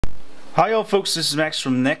Hi y'all folks, this is Max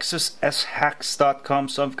from NexusSHacks.com.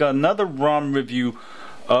 So I've got another ROM review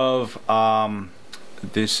of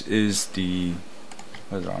this is the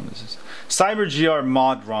what ROM is this?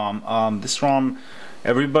 CyberGRMod ROM. This ROM,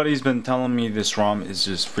 everybody's been telling me this ROM is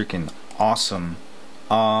just freaking awesome.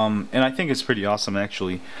 And I think it's pretty awesome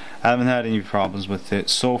actually. I haven't had any problems with it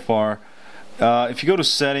so far. If you go to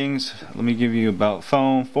settings, let me give you about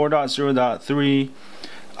phone 4.0.3.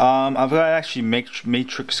 I've got actually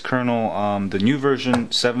Matrix kernel, the new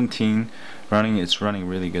version 17 running. It's running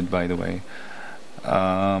really good, by the way.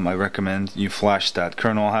 I recommend you flash that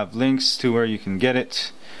kernel. I'll have links to where you can get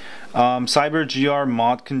it.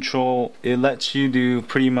 CyberGRMod control, it lets you do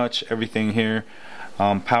pretty much everything here.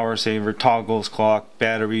 Power saver, toggles, clock,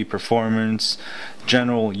 battery, performance,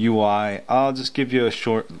 general UI. I'll just give you a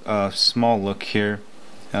short, small look here.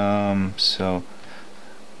 So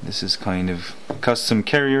this is kind of custom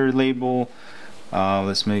carrier label.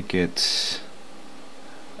 Let's make it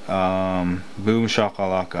boom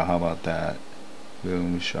shakalaka. How about that?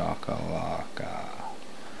 Boom shakalaka.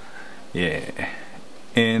 Yeah.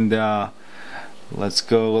 And let's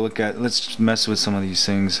mess with some of these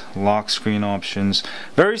things. Lock screen options,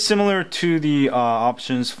 very similar to the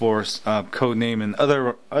options for Codename and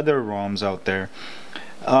other ROMs out there.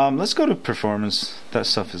 Let's go to performance. That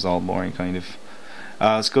stuff is all boring, kind of.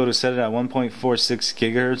 Let's go to set it at 1.46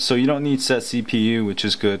 gigahertz. So you don't need set CPU, which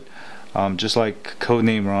is good. Just like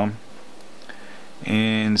Codename ROM.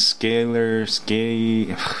 And scaling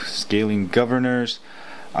governors.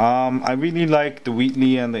 I really like the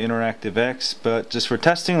Wheatley and the Interactive X, but just for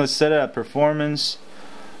testing, let's set it at performance.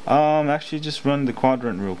 Actually, just run the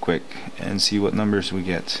quadrant real quick and see what numbers we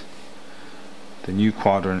get. The new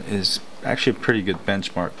quadrant is actually a pretty good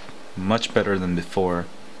benchmark, much better than before.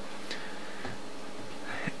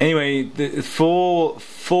 Anyway, the full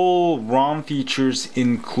ROM features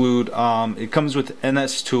include it comes with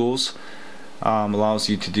NS tools, allows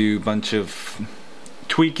you to do a bunch of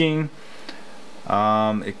tweaking.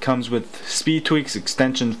 It comes with speed tweaks,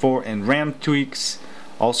 extension 4, and RAM tweaks.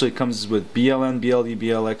 Also, it comes with BLN, BLD,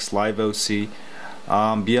 BLX, Live OC.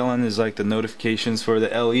 BLN is like the notifications for the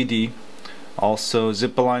LED. Also,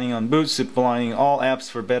 zip aligning on boot, zip aligning all apps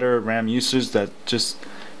for better RAM users. That just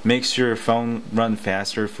makes your phone run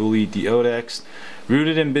faster, fully deodexed.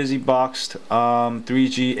 Rooted and busy boxed,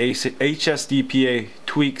 3G HSDPA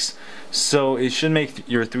tweaks. So it should make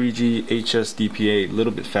your 3G HSDPA a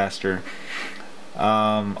little bit faster.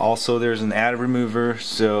 Also, there's an ad remover,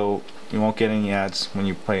 so you won't get any ads when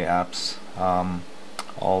you play apps.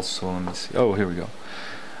 Also, let me see. Oh, here we go.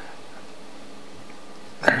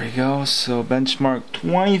 There we go. So benchmark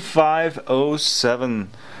 2507.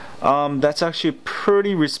 That's actually a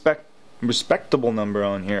pretty respectable number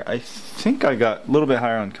on here. I think I got a little bit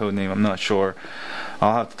higher on Codename. I'm not sure.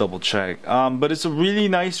 I'll have to double check. But it's a really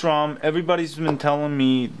nice ROM. Everybody's been telling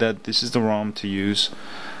me that this is the ROM to use.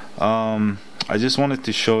 I just wanted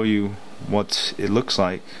to show you what it looks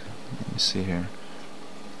like. Let me see here.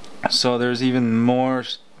 So there's even more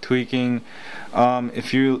tweaking.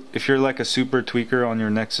 If you're like a super tweaker on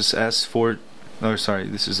your Nexus S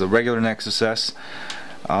this is a regular Nexus S.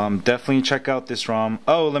 Definitely check out this ROM.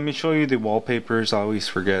 Oh, let me show you the wallpapers. I always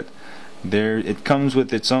forget. There, it comes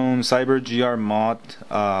with its own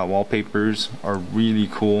CyberGRMod wallpapers. Are really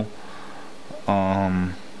cool.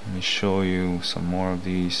 Let me show you some more of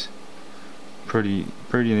these. Pretty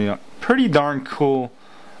darn cool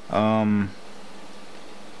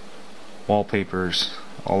wallpapers.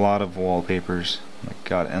 A lot of wallpapers. My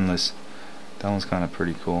God, endless. That one's kind of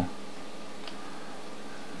pretty cool.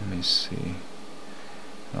 Let me see.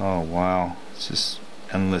 Oh wow, it's just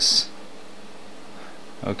endless.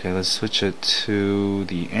 Okay, let's switch it to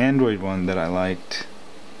the Android one that I liked.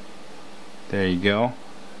 There you go.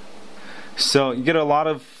 So you get a lot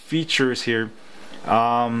of features here.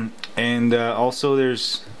 And also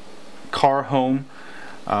there's car home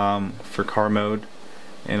for car mode,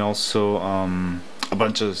 and also a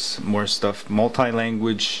bunch of more stuff,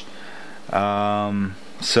 multi-language.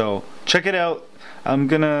 So check it out. I'm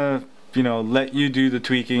gonna let you do the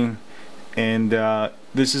tweaking, and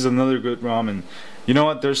this is another good ROM. And you know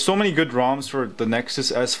what, there's so many good ROMs for the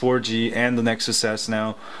Nexus S 4G and the Nexus S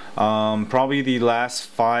now. Probably the last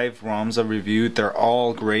 5 ROMs I reviewed, they're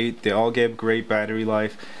all great. They all give great battery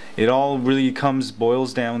life. It all really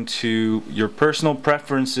boils down to your personal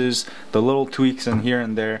preferences, the little tweaks in here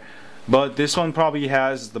and there. But this one probably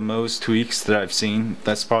has the most tweaks that I've seen.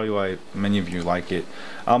 That's probably why many of you like it.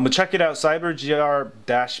 But check it out,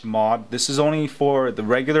 CyberGR-Mod. This is only for the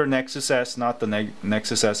regular Nexus S, not the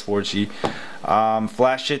Nexus S 4G.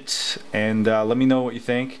 Flash it and let me know what you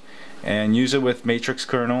think. and use it with Matrix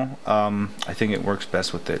kernel. I think it works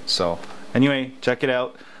best with it. So anyway, check it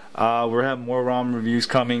out. We'll have more ROM reviews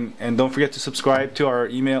coming, and don't forget to subscribe to our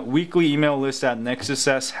weekly email list at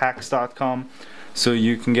nexushacks.com so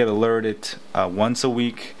you can get alerted once a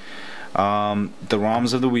week, the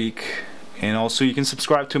ROMs of the week. And also you can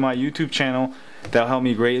subscribe to my YouTube channel. That'll help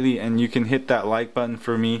me greatly, and you can hit that like button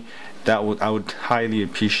for me. I would highly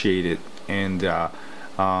appreciate it. And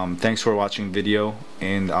thanks for watching the video,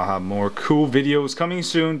 and I'll have more cool videos coming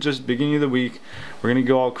soon. Just beginning of the week, we're gonna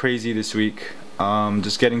go all crazy this week.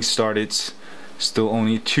 Just getting started. Still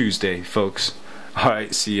only Tuesday, folks.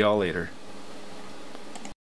 Alright, see y'all later.